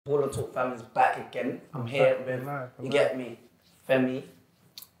Baller Talk family's back again. I'm here with, you get me, Femi,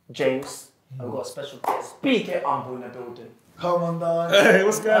 James, and we've got a special guest speaker Umble in the building. Come on, dog. Hey,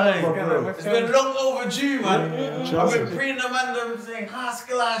 what's going on, bro? It's been long overdue, man. I've been preening the man them saying,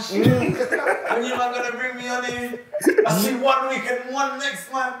 Splash. When you man gonna bring me on here? I see 1 week and one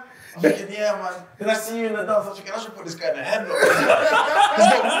next man. I'm thinking, yeah, man. Then I see you in the dance. I'm thinking, I should put this guy in the headlock. He's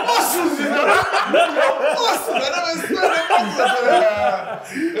got muscles, you know? He's got muscles. I never seen the muscles.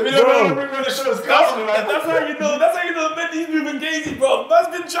 If you don't want to bring me on the show, it's coming, man. That's how you know. That's how you know Mendy's moving Gazy, bro. Man's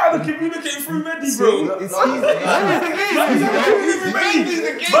been trying to communicate through Mendy, bro. It's easy.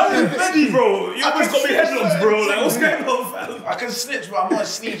 Man's Mendy, bro. You always got me headlocks, bro. Like, what's going on, fam? I can snitch, but I'm not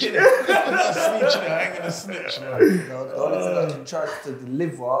snitching it. I'm not snitching it. I ain't gonna snitch, man. The only thing I can try to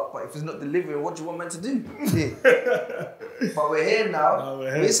deliver, but if it's not delivering, what do you want men to do? But we're here now. What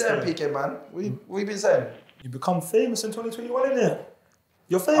are you saying, PK, man? What you been saying? You become famous in 2021, innit?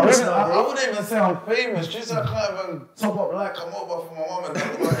 You're famous now, I bro. wouldn't even say I'm famous, just I can't even top up like I'm over for my mum and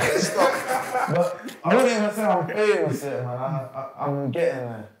dad and stuff. But I wouldn't even say I'm famous yet, man. I'm getting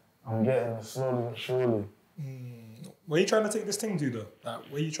there. I'm getting there slowly but surely. Where are you trying to take this thing to, though? Like,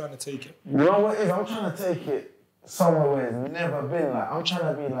 where are you trying to take it? You know what it is? I'm trying to take it somewhere where it's never been. Like, I'm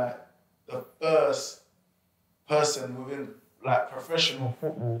trying to be like the first person within like professional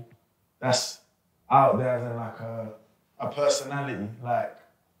football that's out there as in like a personality. Like,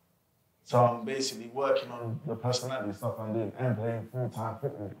 so I'm basically working on the personality stuff I'm doing and playing full-time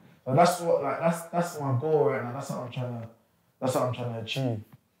football. So that's what that's my goal right now. That's what I'm trying to achieve.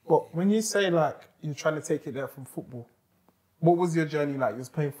 But when you say like you're trying to take it there from football, what was your journey like? You was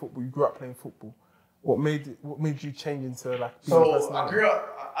playing football. You grew up playing football. What made you change into like being a So personality? I grew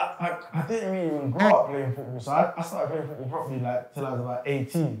up. I didn't really even grow up playing football. So I started playing football properly like till I was about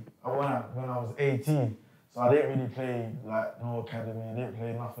 18. When I was 18. So I didn't really play like no academy. I didn't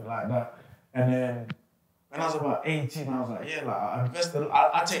play nothing like that. And then when I was about 18, I was like, yeah, like I invested.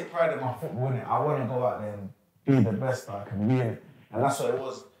 I take pride in my football, innit? I want to go out there and be the best I can be in it. And that's what it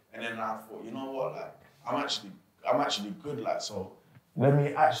was. And then I thought, you know what, like I'm actually good, like, so let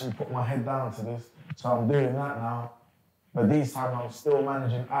me actually put my head down to this. So I'm doing that now. But these times I'm still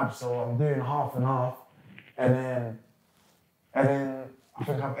managing abs, so I'm doing half and half. And then I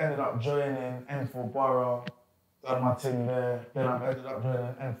think I've ended up joining Enfield Borough, done my thing there. Then I've ended up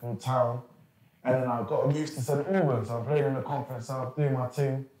joining Enfield Town. And then I got moved to St Albans. So I played in the Conference South, doing my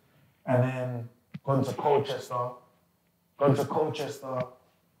thing. And then gone to Colchester.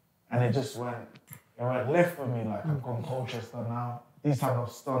 And it just went left for me. Like, I've gone Colchester now. These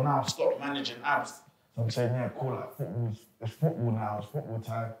times I've stopped managing abs. So I'm saying, yeah, cool, like it's football now, it's football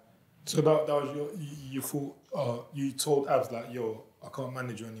time. So that was you thought, you told Abs like, yo, I can't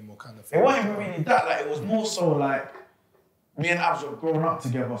manage you anymore kind of thing. It wasn't even really that, like it was more so like, me and Abs were growing up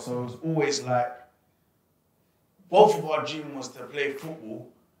together, so it was always like, both of our dream was to play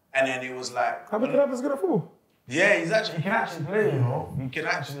football, and then it was like... How about Abs good at football? Yeah, he can actually play, you know? He can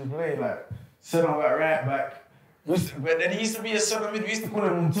actually play, like, centre back, right back. But then he used to be a centre mid. We used to call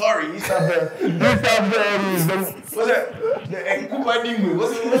him Montari. He used to have what's that? The Kuba Ningu.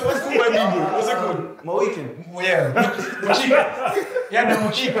 What's Kuba Ningu? What's it called? Mohican. Yeah, Mochican. He had the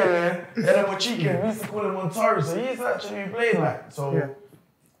Mochican, man. He had the Mochican. We used to call him Montari. So he used to actually be playing like, so, yeah.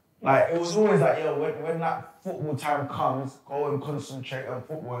 Like, it was always like, yo, when that football time comes, go and concentrate on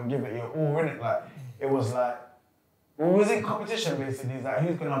football and give it your all, innit? Like, it was like, we was in competition basically. It's like,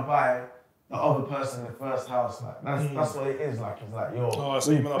 who's gonna buy the other person the first house? Like, that's what it is. Like, it's like, yo, oh,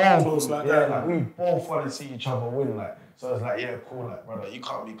 so you like close like that? Like, we both want to see each other win. Like, so it's like, yeah, cool, like, brother, you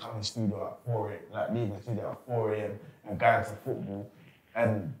can't be coming to studio at 4 a.m., like leaving the studio at 4 a.m. and going to football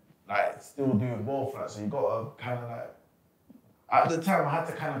and like still doing both. Like, so you gotta kind of like, at the time I had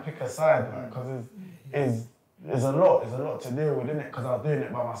to kind of pick a side, like, because it's a lot to deal with, innit? Because I was doing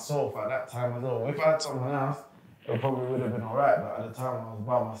it by myself at that time as well. If I had someone else, it probably would have been alright, but at the time I was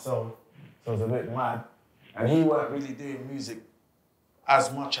by myself, so it was a bit mad. And he weren't really doing music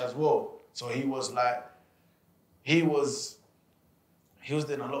as much as well. So he was like, he was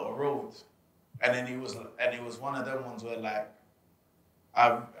doing a lot of roads. And then it was one of them ones where like,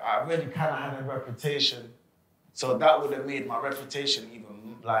 I really kind of had a reputation. So that would have made my reputation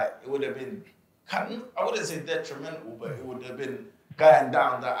even, like, it would have been, I wouldn't say detrimental, but it would have been going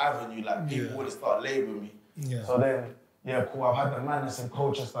down that avenue, like people would have started labeling me. Yeah. So then, yeah, cool, I've had the madness in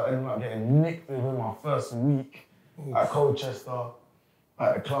Colchester, I ended up getting nicked within my first week at Colchester.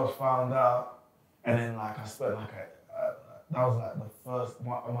 Like, the clubs found out, and then like I spent like that was like the first,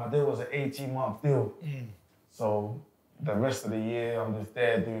 my deal was an 18-month deal. So the rest of the year, I'm just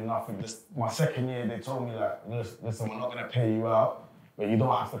there doing nothing. My second year, they told me like, listen, we're not gonna pay you out. but you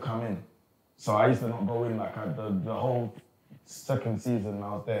don't have to come in. So I used to not go in like the whole second season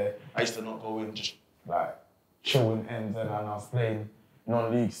I was there. I used to not go in, just like chilling ends, and I was playing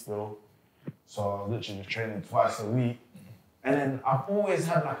non-league still. So I was literally just training twice a week. And then I've always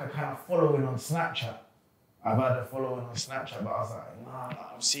had like a kind of following on Snapchat. I've had a following on Snapchat, but I was like,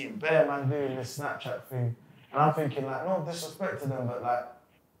 nah, I'm seeing bare man doing this Snapchat thing. And I'm thinking like, no disrespect to them, but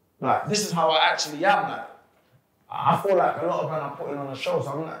like this is how I actually am. Like, I feel like a lot of men are putting on a show,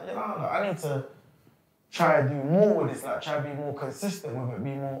 so I'm like, you know, like, I need to try and do more with this, like try to be more consistent with it,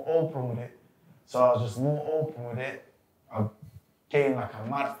 be more open with it. So I was just more open with it. I gained like a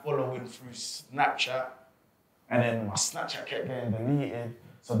mad following through Snapchat, and then my Snapchat kept getting deleted.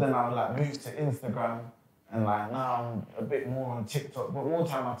 So then I like moved to Instagram, and like now I'm a bit more on TikTok. But more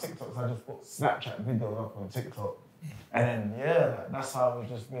time on TikToks, I just put Snapchat videos up on TikTok, and then yeah, like, that's how it's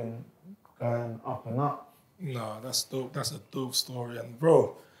just been going up and up. No, that's dope. That's a dope story. And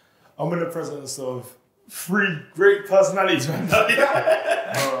bro, I'm in the presence of 3 great personalities right now. we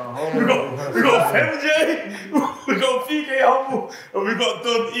got FemJ, we got PK Humble, and we got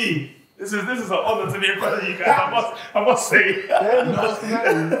Don E. This is an honor to be in front of you guys. I must say. Yeah, you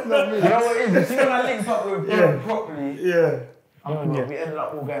know what it is? You see when I linked up with them properly. I remember we ended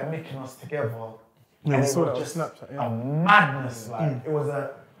up all going making us together. Yeah, and I it saw was that just on Snapchat. a madness. Like it was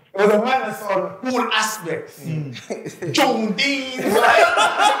a madness on all aspects. John D's, like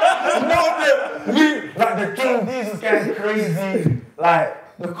the John D's was getting crazy.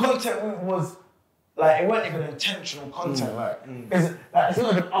 Like the content was like it wasn't even intentional content. It's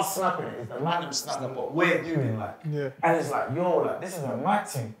not even us snapping it, it's the man snapping what we're doing. And it's like, yo, like this is a mad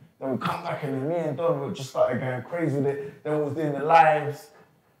thing. Then we come back and then me and Don we just started going crazy with it. Then we was doing the lives.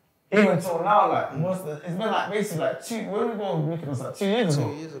 Even till now, like, it's been like basically like when we go making us like 2 years ago.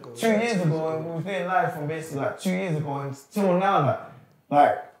 2 years ago, and we was doing live from basically like 2 years ago and till now,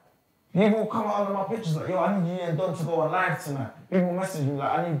 like people come out under my pictures like, yo, I need you and Don to go on live tonight. People message me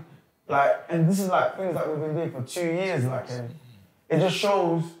like, I need, like, and this is like things that we've been doing for 2 years, like, and it just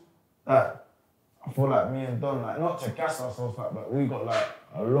shows that I feel like me and Don, like, not to gas ourselves, like, but we got like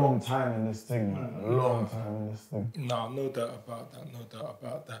a long time in this thing, man. A long time in this thing. No, no doubt about that. No doubt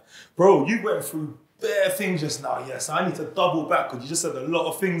about that. Bro, you went through bare things just now. Yes, I need to double back because you just said a lot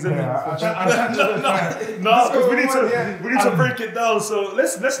of things in there. No, because we need to break it down. So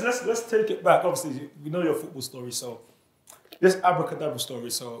let's take it back. Obviously, we know your football story. So this Abra Cadabra story.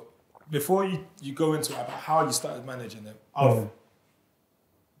 So before you go into it about how you started managing them,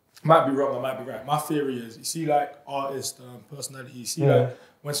 might be wrong, I might be right. My theory is, you see like artists, personality, you see like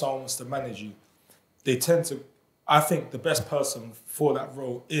when someone wants to manage you, they tend to, I think the best person for that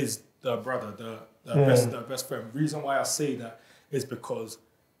role is the brother, the best friend. Reason why I say that is because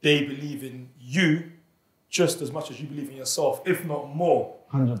they believe in you just as much as you believe in yourself, if not more.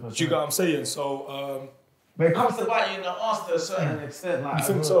 100%. Do you get what I'm saying? So, but it comes to bite you in the arse to a certain extent. Like, you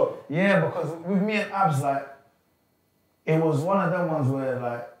think so? Yeah, because with me and Abs, like, it was one of them ones where,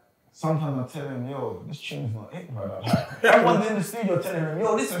 like, sometimes I'm telling him, yo, this tune's not it, brother. Like, everyone's in the studio telling him,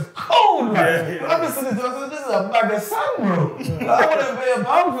 yo, this is cold, like. I'm listening to it, this is a bag of sand, bro. Like, I wouldn't pay a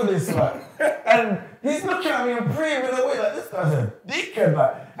pound for this, like. And he's looking at me and praying in a way like, this guy's a dickhead,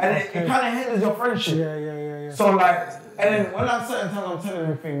 like. And it kind of hinders your friendship. Yeah. So, like, and then when I'm certain times I'm telling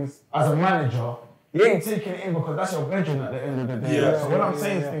him things as a manager, he ain't taking it in because that's your bedroom at the end of the day. So when I'm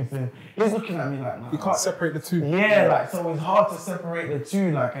saying things to him, he's looking at me like, nah. You can't separate the two. Yeah, like, so it's hard to separate the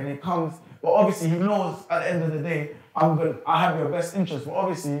two, like, and it comes, but obviously he knows at the end of the day, I have your best interest, but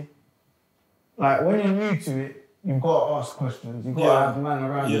obviously, like, when you're new to it, you've got to ask questions, you've got to have man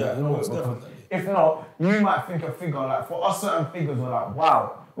around you that know it, because if not, you might think a figure, like, for us certain figures were like,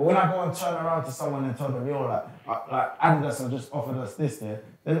 wow, but when I go and turn around to someone and tell them, yo, like Adidas have just offered us this, they're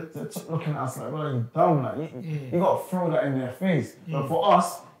looking at us like, well, you're dumb, like, you got to throw that in their face. But for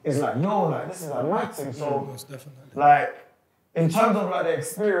us, it's like, yo, like, this is a mad thing. So, like, in terms of, like, the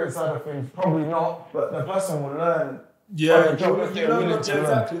experience side of things, probably not, but the person will learn. Yeah, you learn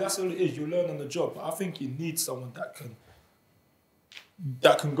exactly, that's all it is. You learn on the job. But I think you need someone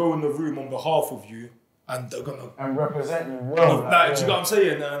that can go in the room on behalf of you, and they're gonna represent you well. Like, do you know what I'm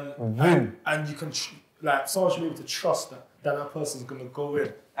saying? And you can like someone should be able to trust that person's gonna go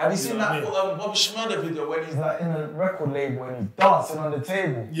in. Have you seen that Bobby Shmurda video when he's like in the record label and he's dancing on the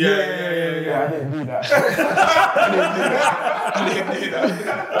table? Yeah. I didn't do that.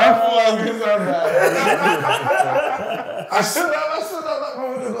 I thought I was doing that. I should have.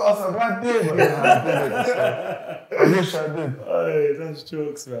 That's a bad deal, but I wish I did. Hey, that's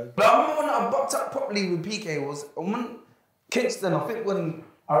jokes, man. But I remember when I bucked up properly with PK was when Kingston, I think when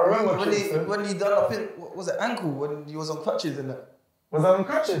I remember when he done, I think, what was it, ankle, when he was on crutches and that. Was I on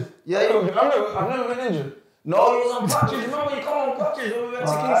crutches? Yeah, I've never been injured. No, you was on crutches. Remember you come on crutches when we went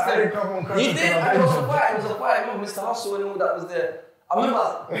to Kingston? I didn't come on crutches. You did? It was a fight. It was a fight. I remember Mr. Hustle and all that was there. I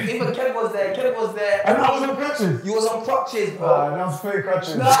remember even Kev was there. And I was on crutches. You was on crutches, bro. That was fake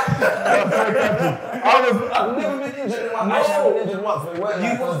crutches. I've never been injured in my life. I've been injured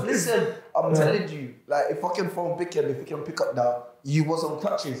once. Listen, I'm telling you, like if I can phone Bicken, if he can pick up now, you was on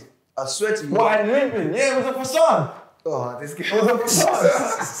crutches. I swear to you. What, I limping? Yeah, it was a facade. Oh, this guy. It was a facade.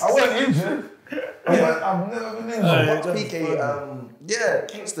 I wasn't injured. I've never been injured. PK, yeah,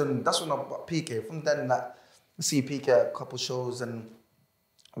 Kingston, that's when I got PK. From then, like, I see PK at a couple shows and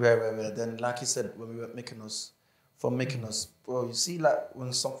where. Then, like you said, when we were from Mykonos, bro, you see, like,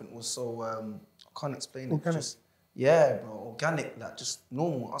 when something was so, I can't explain it. Just, yeah, bro, organic, like, just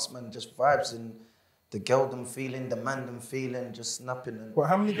normal. Us, man, just vibes and the girl them feeling, the man them feeling, just snapping. And Well,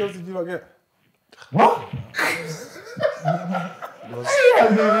 how many girls did you not get? What?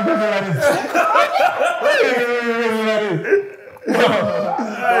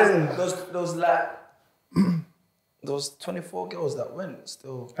 those like those 24 girls that went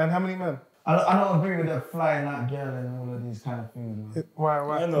still. And how many men? I don't agree with that flying out girl and all of these kind of things, man.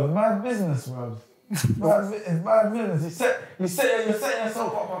 Why? It's bad business, bro. It's bad business. You're setting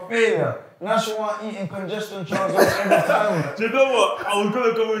yourself up for failure. Now she want eating congestion charge every time. Do you know what? I was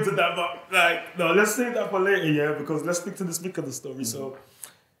gonna go into that, but like, no, let's save that for later, yeah, because let's stick to the Mykonos story. So,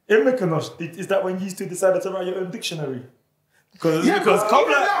 in Mykonos, is that when you two decided to write your own dictionary? Because Yeah, because come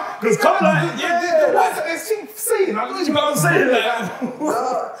like, It seems saying. I you know what I'm saying? Like,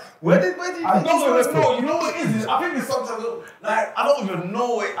 where did you I don't even know. You know what it is? I think it's sometimes like I don't even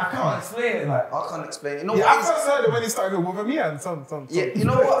know it. I can't explain it. Like I can't explain it. You know Yeah, what? I first heard it when he started with me and some. Yeah, you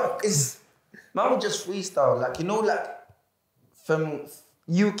know what? It's man will just freestyle. Like you know, like from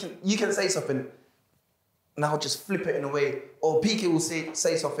you can say something, and I'll just flip it in a way, or PK will say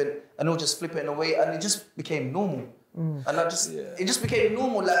something, and he'll just flip it in a way, and it just became normal. And it just became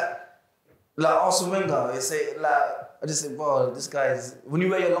normal. Like Arsene Wenger, you say I just said, wow, this guy is. When you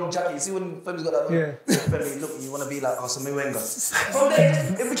wear your long jacket, you see when Femi's got that long. Femi, look, you want to be like Arsene Wenger. From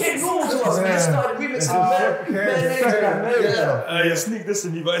there, it became normal to us. We just started remixing bare names. you sneak this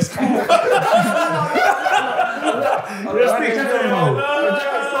in me, but it's cool.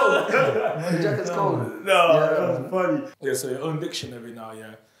 The jacket's cold. No, that's funny. Yeah, so your own dictionary now,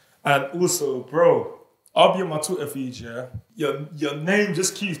 yeah. And also, bro, I'll be on my Twitter feed, yeah. Your name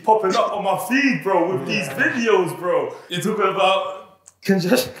just keeps popping up on my feed, bro, with these videos, bro. You're talking about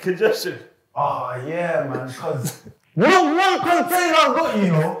congestion. oh yeah, man, because one container I got,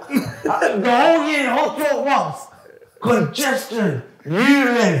 you know, the whole year, the whole 12 months, congestion,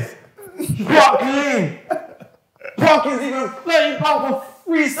 relays, parking's even £30 for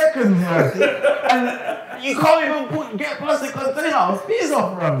 3 seconds, man. And you can't even get plastic container. Peace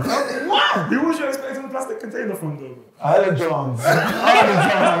off, bro. What? Who was you expecting a plastic container from, though? I had a Johns.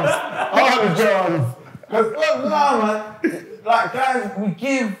 Because look now, man, like guys, we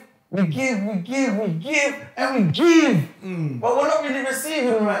give, and we give. But we're not really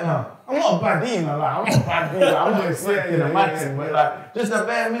receiving right now. I'm not a bad dealer, I'm not expecting a matching, but like, just a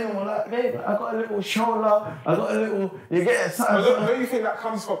bare minimum, like, babe, I got a little shoulder, I got a little, you get excited. Don't you think that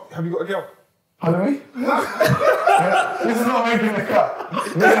comes from, have you got a girl? Pardon me? This is not making the cut.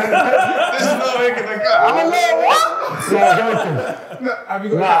 This is not making the cut. I'm like, what? No, joking. No, have you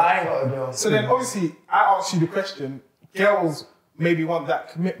got a girl? I ain't got a girl. So then obviously, I asked you the question, girls maybe want that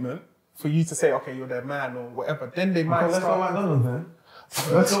commitment for you to say, okay, you're their man or whatever. Then they might Let's go start... McDonald's then.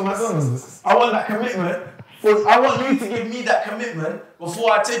 Let's go McDonald's. I want that commitment. I want you to give me that commitment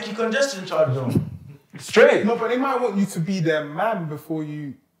before I take your congestion charge on. Straight. No, but they might want you to be their man before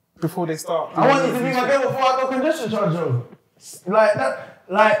they start. I want you to be my girl before I go congestion charge on. Like that,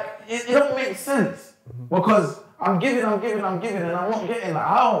 it don't make sense. Because I'm giving, and I'm not getting, like,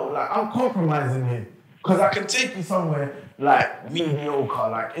 how? Like, I'm compromising here. Because I can take you somewhere, like, mediocre,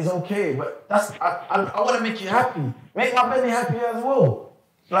 like, it's okay, but I want to make you happy. Make my belly happy as well.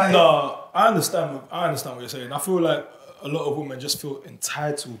 Like, No, I understand what you're saying. I feel like a lot of women just feel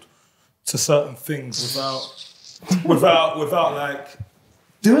entitled to certain things without like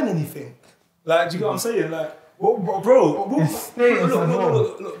doing anything. Like, do you get what I'm saying? Like, look,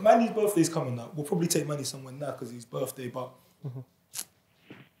 Manny's birthday's coming up. We'll probably take Manny somewhere now because it's his birthday, but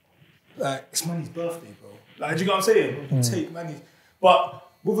like, it's Manny's birthday, bro. Like, do you get what I'm saying? We'll take Manny, but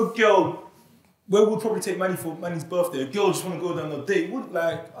with a girl, where we'll probably take Manny for Manny's birthday, a girl just want to go down on a date.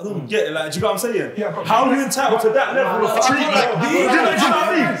 I don't get it. Like, do you get what I'm saying? Yeah, but how are you entitled to that level of treatment? Do you know what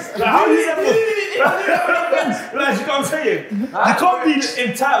I mean? Like, how are you like, do you know what I'm saying? You can't be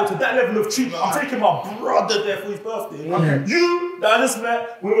entitled to that level of treatment. I'm taking my brother there for his birthday. Okay. You that I just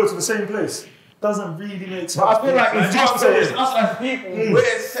met when we go to the same place. Doesn't really make sense. But I feel like it's just it's us as people,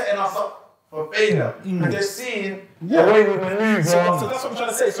 we're setting us up for failure. And they're seeing the way we maneuver. So that's what I'm trying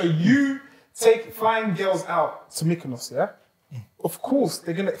to say. So you flying girls out to Mykonos, yeah? Of course,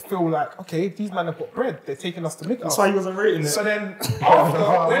 they're gonna feel like, okay, these men have got bread. They're taking us to Mykonos. That's why he wasn't rating it. So then, after,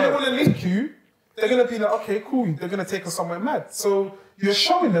 when they want to link you, they're gonna be like, okay, cool. They're gonna take us somewhere mad. So you're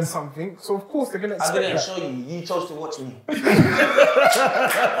showing them something. So of course they're gonna expect I didn't that. show you. You chose to watch me.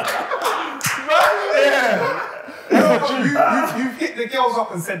 You've hit the girls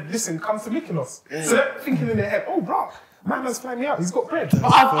up and said, listen, come to Mykonos. So they're thinking in their head, oh, bro, my man's flying me out. He's got bread.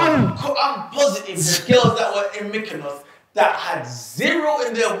 But I'm positive the girls that were in Mykonos that had 0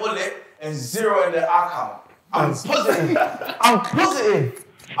 in their wallet and 0 in their account. I'm positive. I'm positive.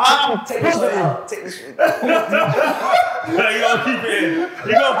 I'm positive. Take this shit. You gotta keep it in.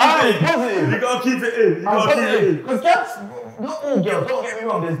 You gotta keep it in. Positive. You gotta keep it in. You gotta keep it in. Because that's not all girls, don't get me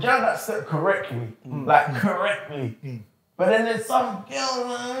wrong, there's girls that set correctly. Like correctly. But then there's some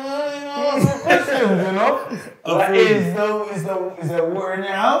girls, some questions, you know? Like, is there water in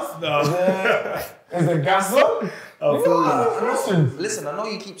your house? No. Is there gas on? Questions. Listen, I know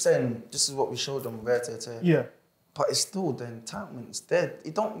you keep saying this is what we showed them, Yeah. but it's still the entitlement. It's there.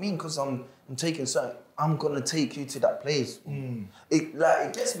 It don't mean because I'm taking something, I'm gonna take you to that place. It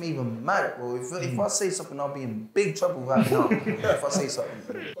gets me even mad, bro. If I say something, I'll be in big trouble right now. If I say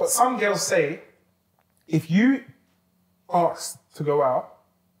something. But some girls say, if you ask to go out,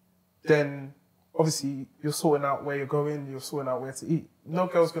 then obviously you're sorting out where you're going, you're sorting out where to eat. No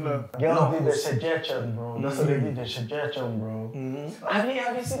girl's gonna... Girls do the suggestion, bro. That's what they do, the suggestion, bro.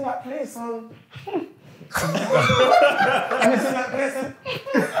 Have you seen that place on... Have you seen that place?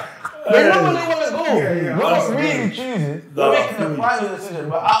 They know where they want to go. You're not really choosing. You're making the final decision.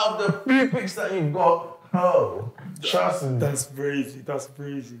 But out of the few picks that you've got, trust me. That's crazy. That's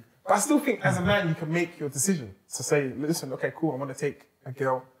crazy. But I still think as a man, you can make your decision to say, listen, okay, cool, I want to take a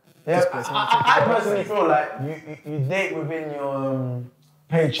girl. Yeah, this place, I personally feel like you date within your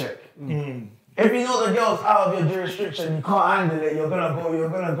paycheck. If you know the girl's out of your jurisdiction, you can't handle it, you're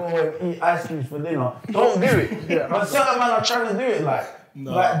gonna go and eat ice cream for dinner. Don't do it. But certain men are trying to do it like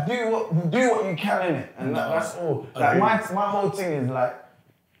do what you can in it. And that's all. Like my whole thing is like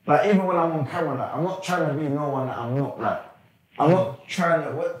even when I'm on camera, like I'm not trying to be no one that I'm not. Like I'm not trying to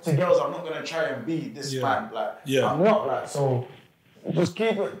girls, I'm not gonna try and be this man. Like I'm not like so just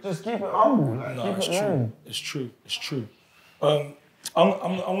keep it humble. Like No, keep it's it true. normal. It's true. It's true. I'm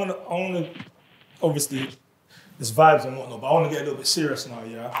gonna obviously there's vibes and whatnot, but I want to get a little bit serious now.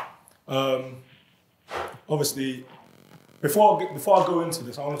 Yeah. Obviously, before I go into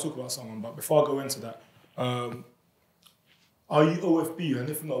this, I want to talk about someone. But before I go into that, are you OFB? And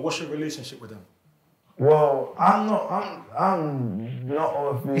if not, what's your relationship with them? Well, I'm not OFB.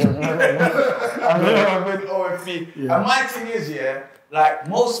 I've never been OFB. Yeah. And my thing is, like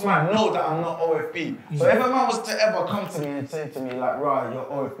most men know that I'm not OFB. So if a man was to ever come to me and say to me like, right, you're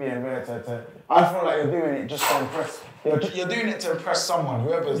OFB and rare, I feel like you're doing it just to impress. You're doing it to impress someone,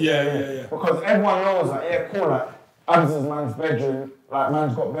 whoever's doing it. Because everyone knows like, yeah, cool, like Abza's man's bedroom, like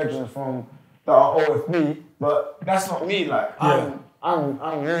man's got bedrooms from that are OFB, but that's not me. Like I'm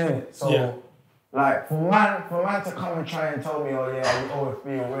doing it. So. Like, for man to come and try and tell me, oh yeah, you OFB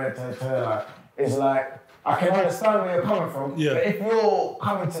or where like, it's like, I can understand where you're coming from, but if you're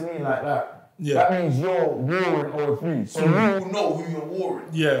coming to me like that, that means you're warring OFB, so you will know who you're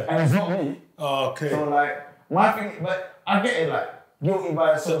warring, and it's not me. Oh, okay. So like, my thing, but I get it, like, guilty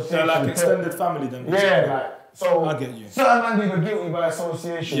by association. So they're like extended family then? Yeah, like, so I get you. Certain men do the guilty by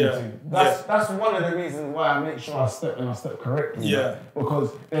association too. That's one of the reasons why I make sure I step correctly. Yeah.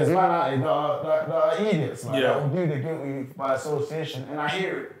 Because there's men out there that are idiots, like, that will do the guilty by association, and I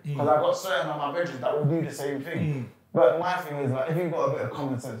hear it. Because I've got certain of my bedrooms that will do the same thing. But my thing is, like, if you've got a bit of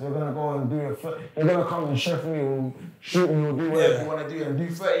common sense, you're gonna go and you're gonna come and chef me or shoot me or do whatever you wanna do and do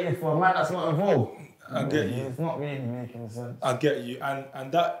 30 years for a man that's not involved. I get you. It's not really making sense. I get you,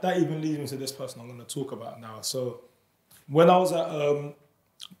 and that even leads me to this person I'm going to talk about now. So, when I was at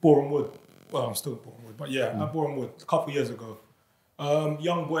Boreham Wood, well, I'm still at Boreham Wood, but at Boreham Wood a couple of years ago,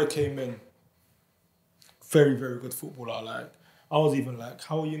 young boy came in, very, very good footballer. Like, I was even like,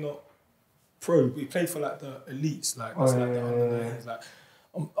 how are you not pro? He played for like the elites, like the under-9s. Like,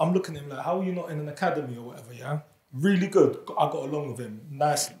 I'm looking at him like, how are you not in an academy or whatever? Yeah. Really good. I got along with him.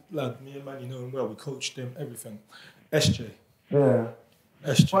 Nice lad. Me and Manny know him well. We coached him, everything. SJ. Yeah.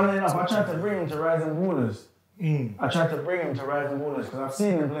 SJ. Funny enough, I tried to bring him to Rising Ballers. I tried to bring him to Rising Ballers because I've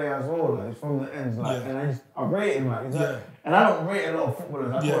seen him play as well. Like, he's from the ends, like, and I rate him. Like, he's like, and I don't rate a lot of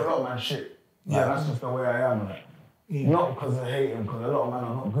footballers. I call a lot of man shit. Like, that's just the way I am. Like. Not because I hate him, because a lot of men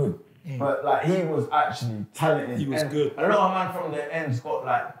are not good. But like he was actually talented. He was good. A lot of men from the ends got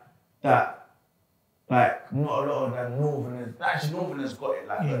like that. Like not a lot of them Northerners. Actually, Northerners got it.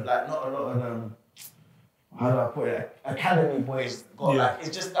 Like not a lot of them. How do I put it? Academy boys got like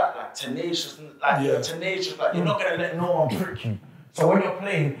it's just that like tenacious, like you're tenacious. Like you're not gonna let no one prick you. So when you're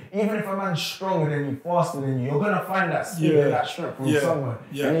playing, even if a man's stronger than you, faster than you, you're gonna find that skill and that strength from somewhere.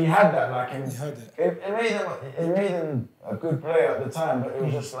 And he had that, like, and it made him a good player at the time. But it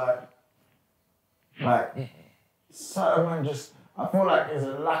was just like certain man just. I feel like there's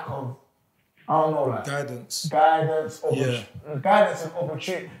a lack of, I don't know, like guidance, guidance and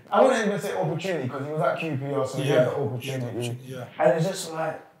opportunity. I wouldn't even say opportunity because he was at QPR, so he had the opportunity. And it's just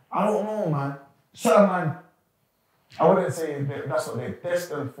like I don't know, man. Certain man. I wouldn't say that's what they're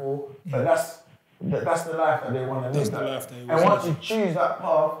destined for, but that's the life that they want to live. That's the life they want. And once you choose that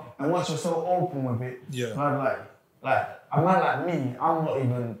path, and once you're so open with it, man, like a man like me, I'm not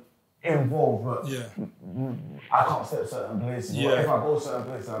even involved, but I can't step certain places. But if I go certain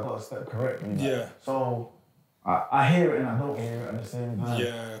places, I've got to step correctly. Like. So I hear it and I don't hear it at the same time.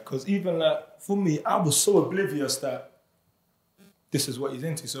 Yeah, because even like for me, I was so oblivious that this is what he's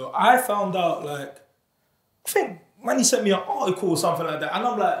into. So I found out like, I think. Man, he sent me an article or something like that, and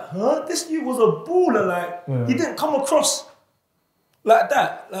I'm like, huh? This dude was a baller. Like, he didn't come across like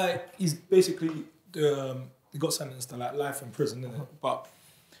that. Like, he's basically he got sentenced to like life in prison, innit? But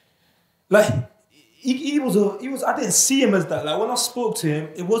like, he was. I didn't see him as that. Like when I spoke to him,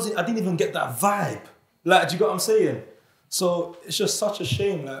 it wasn't. I didn't even get that vibe. Like, do you get what I'm saying? So it's just such a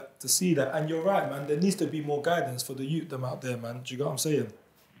shame, like, to see that. And you're right, man. There needs to be more guidance for the youth them out there, man. Do you get what I'm saying?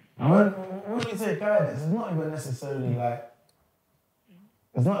 When you say guidance, it's not even necessarily like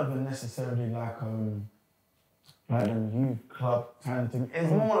a youth club kind of thing.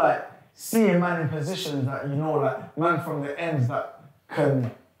 It's more like seeing man in positions that like man from the ends that can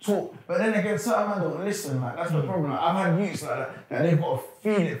talk. But then again, certain man don't listen. Like that's the problem. Like, I've had youths like that they've got to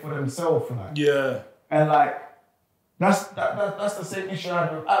feel it for themselves. Like and like that's the same issue I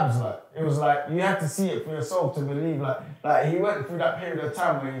had with Abs. Like it was like you had to see it for yourself to believe. Like he went through that period of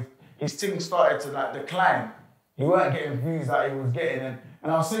time where his thing started to like decline. He weren't getting views that he was getting,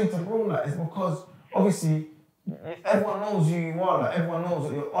 and I was saying to bro, like it's because obviously everyone knows who you are, like everyone knows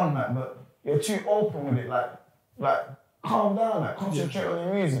that you're on that, but you're too open with it. Like calm down, like concentrate on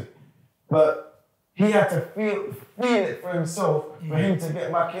your music. But he had to feel it for himself for him to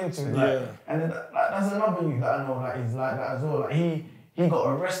get back into it. Like, and then, like there's another youth that I know that is like that as well. Like he got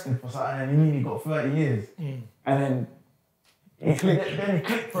arrested for something and he nearly got 30 years, and then. He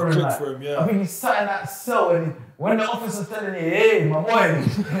clicked for him. I think he sat in that cell and when the officer's telling you, hey, my boy, you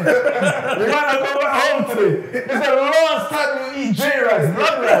might not go back home today. It's the last time you eat J-rice,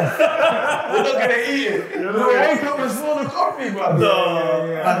 blood rice. You're not gonna eat it. You're wake up and smell the coffee, bro.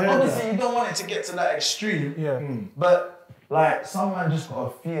 And obviously you don't want it to get to that extreme. But like some man just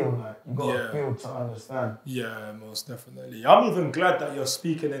gotta feel like you gotta feel to understand. Yeah, most definitely. I'm even glad that you're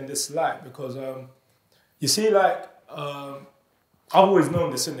speaking in this light because you see like I've always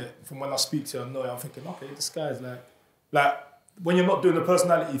known this, innit? From when I speak to you, I know it. I'm thinking, okay, this guy's like when you're not doing the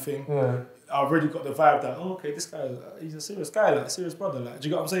personality thing, I've already got the vibe that, oh, okay, this guy, he's a serious guy, like a serious brother. Like, do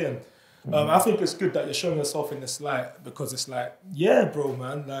you get what I'm saying? I think it's good that you're showing yourself in this light because it's like, yeah, bro,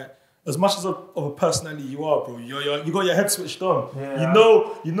 man, like as much as of a personality you are, bro, you got your head switched on. Yeah.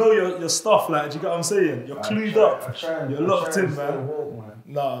 You know your stuff. Like, do you get what I'm saying? You're clued up. You're locked in, man.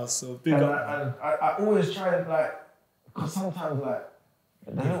 Nah, so big up. I always try to like. Because sometimes, like,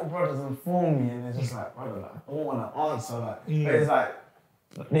 the little brothers inform me and they're just like, brother, like, I don't want to answer, like, but it's like,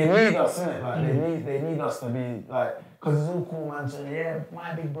 they need us, innit? Like, they need us to be, like, because it's all cool, man, saying, yeah,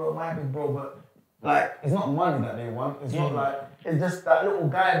 my big bro, but, like, it's not money that they want. It's not like, it's just that little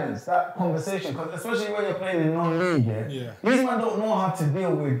guidance, that conversation, because especially when you're playing in non-league, these men don't know how to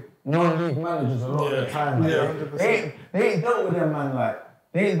deal with non-league managers a lot of the time. Like, they ain't dealt with them, man, like,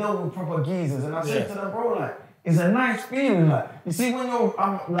 they ain't dealt with proper geezers, and I say to them, bro, like, it's a nice feeling, like you see when you're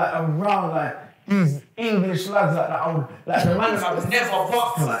like around like these English lads like that. Like the man that would never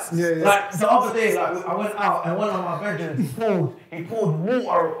buck like. Like the other day, like I went out and one of my bedrooms he poured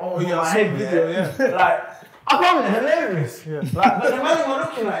water on my head. Like I found it hilarious. Like but the man was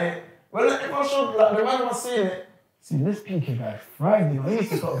looking at it. Well, if I showed like the man was seeing it. See, this pinky guy fried you. He used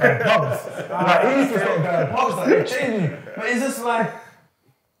to stop going pubs. Like he used to stop going pubs. Like they're changing. But it's just like.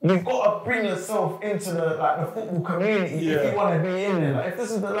 You've got to bring yourself into the football community if you want to be in there. Like, if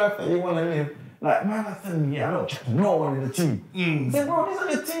this is the life that you want to live, like, man, I tell me, I don't chat to no one in the team. I said, bro, these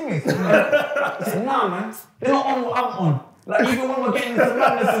are your teammates. I said, nah, man, they're not on what I'm on. Like even when we're getting into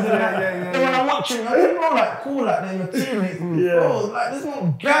madness and then when I'm watching, I don't know, like cool, like they're your teammates. Bro, like there's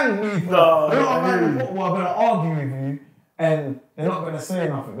no gang beef. A lot of men in football are gonna argue with you and they're not gonna say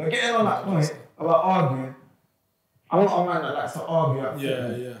nothing. They're getting on that point about arguing. I'm not a man that likes to argue at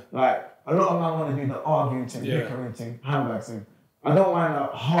football. Like a lot of men want to do the arguing thing, bickering thing, handbag thing. I don't mind a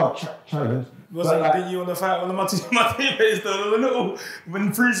hard challenge. Was it like you on the fight on my teammates? There was a little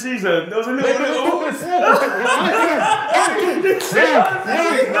when pre-season. There was a little.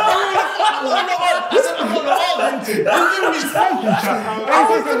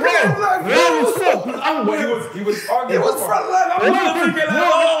 He was arguing. It was front line. I'm trying to separate.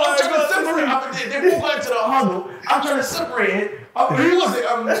 They all went to the huddle. I'm trying to separate it. Who was it? I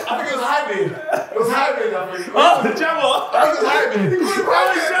think it was Hyman. It was Hyman, I think. Oh, the Jabba. I think it was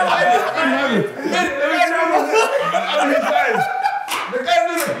Hyman. The guy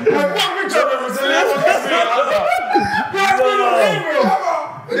didn't. My fucking trouble was in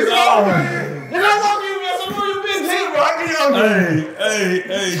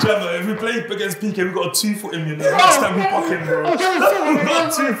Hey, Jabba, if we play against PK, we got a 2-foot him, you know. Next time we fuck him, bro. We got a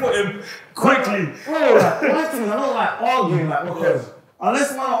 2-foot him quickly. Bro, like, one thing, I don't like arguing, like, because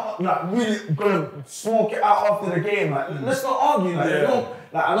unless man, like, really gonna smoke it out after the game, like, let's not argue, like, you know,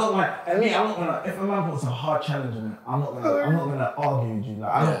 like, I don't like, and me, I'm not gonna, if a man puts a hard challenge on it, I'm not gonna argue with you,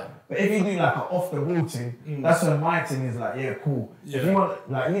 like, I don't. But if you do like an off the wall thing, that's when my thing is like, yeah, cool. If you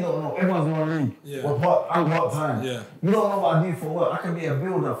want, like, you don't know, everyone's in one league. I'm part time. You don't know what I do for work. I can be a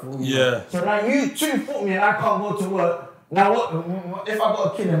builder for you. So now you 2-foot me and I can't go to work. Now what if I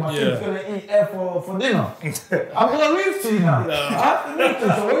got a kid and my kid's gonna eat air for dinner? I'm gonna move to you now. I have to move to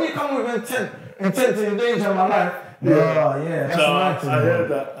you. So when you come with intent to endanger my life, that's my thing. I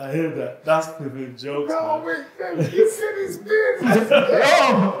hear that. That's the big joke. No, man, he said his business. No,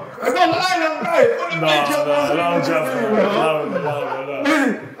 I'm not lying, I'm right.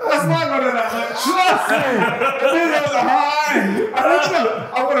 That's my brother, man. Trust me. This was high.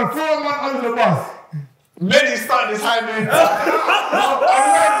 I'm gonna throw a man under the bus. Many start this high man.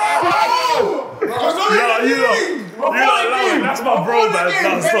 That's my bro, man.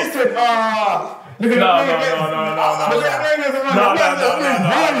 No.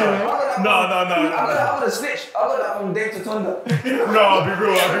 I'm gonna snitch. I'm gonna from Dave to Thunder. No, I'll be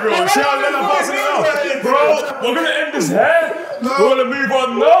real. See how I'm passing it out? Bro, we're gonna end this here. We're gonna move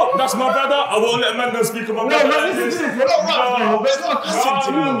on. No, that's my brother. I won't let a man speak of my brother. No, listen to this. We're not rapping, bro. It's not cussing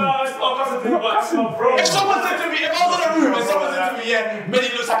to me. No, it's not cussing to me, but that's my bro. If someone said to me, if I was in a room and someone said to me, yeah, Mehdi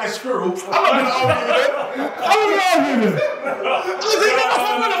looks like a squirrel, I'm not gonna argue with him. I'm not gonna argue with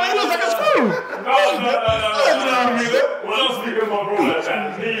him. He looks like a squirrel. No. I'm not gonna argue with him. We're not speaking of my bro like that.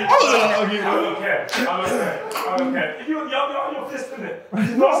 I'm not gonna argue with him. I don't care. If you're pissed, isn't it?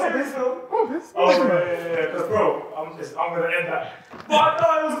 No, I say pissed, Phil. Oh, yeah. Because, bro, I'm gonna end that. But no,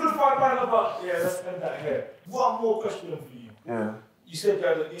 it was a good fight, man. But yeah, let's end that here. One more question for you. Yeah. You said you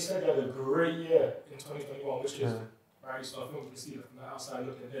had a great year in 2021, which is right. So I think we can see it from the outside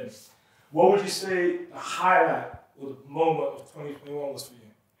looking in. What would you say the highlight or the moment of 2021 was for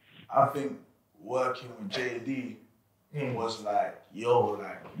you? I think working with JD was like, yeah,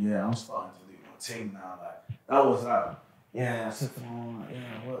 I'm starting to do my thing now. Like, that was like, I said to my mom, I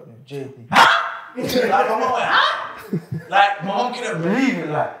work with JD. Like, my mom went, like, my mom couldn't believe it.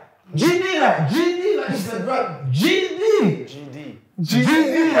 Like, GD, like, she said, bro, GD,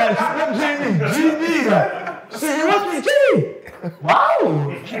 like, she said, you work with GD? Wow.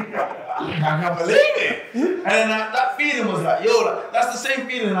 I can't believe it. And then that feeling was like, that's the same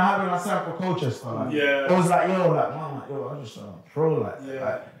feeling I had when I signed for Colchester. Like, it was like, mama, I'm just a pro. Like,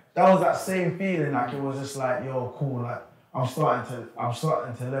 that was that same feeling. Like, it was just like, cool. Like, I'm starting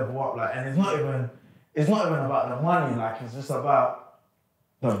to level up. Like, and it's not even about the money. Like, it's just about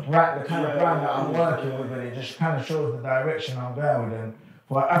the brand, the kind of brand that I'm working with, and it just kind of shows the direction I'm going with. And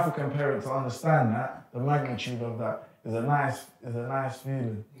for an African parent to understand that, the magnitude of that is a nice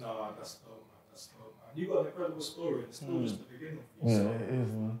feeling. No, that's dope, man. That's dope, man. You got an incredible story. It's still just the beginning. Yeah, it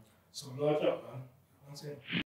is, man. So large up, man.